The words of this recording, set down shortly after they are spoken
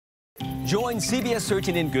Join CBS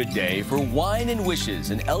 13 in Good Day for Wine and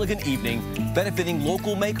Wishes, an elegant evening benefiting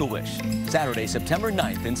local Make-A-Wish. Saturday, September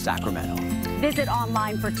 9th in Sacramento. Visit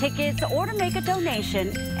online for tickets or to make a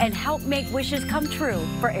donation and help make wishes come true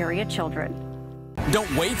for area children. Don't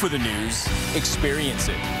wait for the news. Experience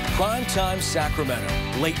it. Primetime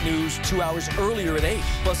Sacramento. Late news 2 hours earlier at 8.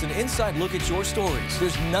 Plus an inside look at your stories.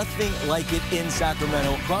 There's nothing like it in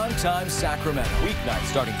Sacramento. Primetime Sacramento. Weeknight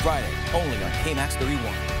starting Friday. Only on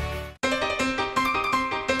KMAX-31.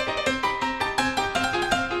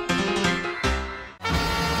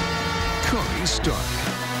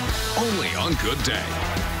 Stark. Only on Good Day.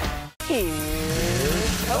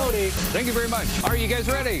 Here's Cody. Thank you very much. Are you guys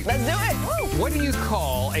ready? Let's do it. Woo. What do you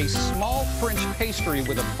call a small French pastry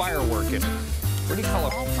with a firework in it? What do you call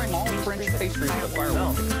a small French pastry with a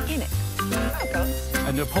firework in it?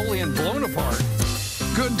 A Napoleon blown apart.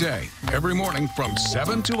 Good Day. Every morning from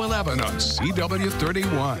 7 to 11 on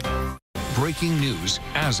CW31. Breaking news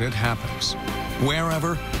as it happens.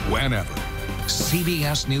 Wherever, whenever.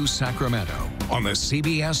 CBS News Sacramento on the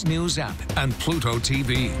CBS News app and Pluto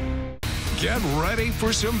TV. Get ready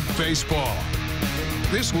for some baseball.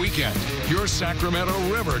 This weekend, your Sacramento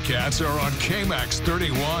River Cats are on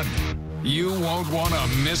KMAX-31. You won't want to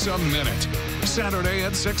miss a minute. Saturday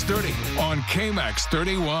at 6:30 on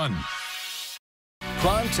KMAX-31.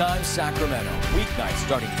 Primetime Sacramento. Weeknight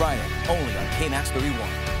starting Friday. Only on KMAX-31.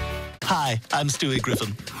 Hi, I'm Stewie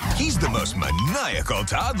Griffin. He's the most maniacal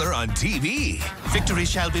toddler on TV. Victory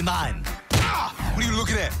shall be mine. Ah, what are you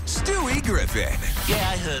looking at? Stewie Griffin. Yeah,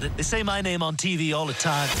 I heard it. They say my name on TV all the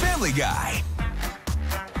time. Family Guy.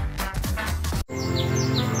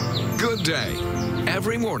 Good Day.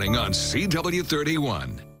 Every morning on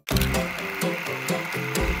CW31.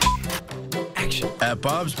 At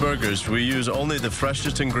Bob's Burgers, we use only the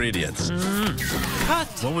freshest ingredients. Cut!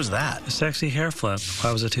 What was that? A sexy hair flip.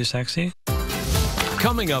 Why was it too sexy?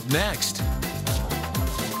 Coming up next.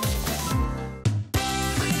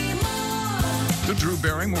 The Drew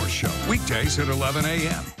Barrymore Show. Weekdays at 11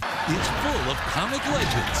 a.m. It's full of comic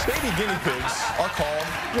legends. Baby guinea pigs are called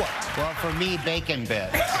what? Well, for me, bacon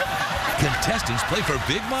bits. Contestants play for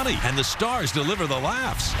big money, and the stars deliver the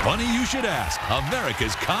laughs. Funny You Should Ask,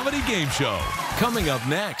 America's comedy game show. Coming up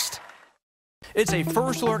next. It's a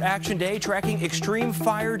first alert action day tracking extreme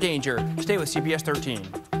fire danger. Stay with CBS 13.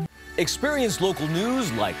 Experience local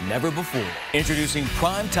news like never before. Introducing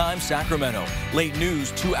Primetime Sacramento. Late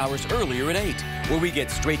news 2 hours earlier at 8, where we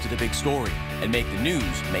get straight to the big story and make the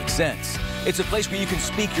news make sense. It's a place where you can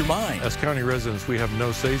speak your mind. As county residents, we have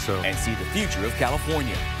no say-so. And see the future of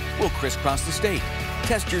California. We'll crisscross the state,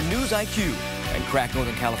 test your news IQ, and crack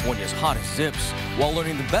Northern California's hottest zips while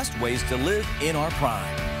learning the best ways to live in our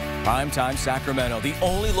prime. Primetime Sacramento, the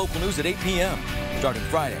only local news at 8 p.m. Starting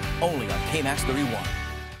Friday, only on KMAX-31.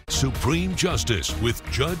 Supreme Justice with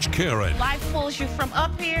Judge Karen. Life pulls you from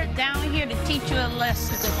up here, down here to teach you a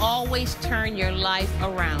lesson. You can always turn your life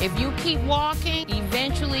around. If you keep walking,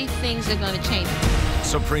 eventually things are going to change.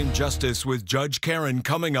 Supreme Justice with Judge Karen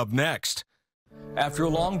coming up next. After a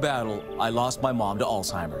long battle, I lost my mom to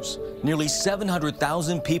Alzheimer's. Nearly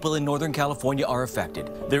 700,000 people in Northern California are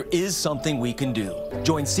affected. There is something we can do.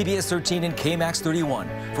 Join CBS 13 and KMAX 31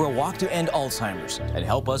 for a walk to end Alzheimer's and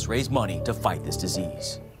help us raise money to fight this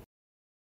disease.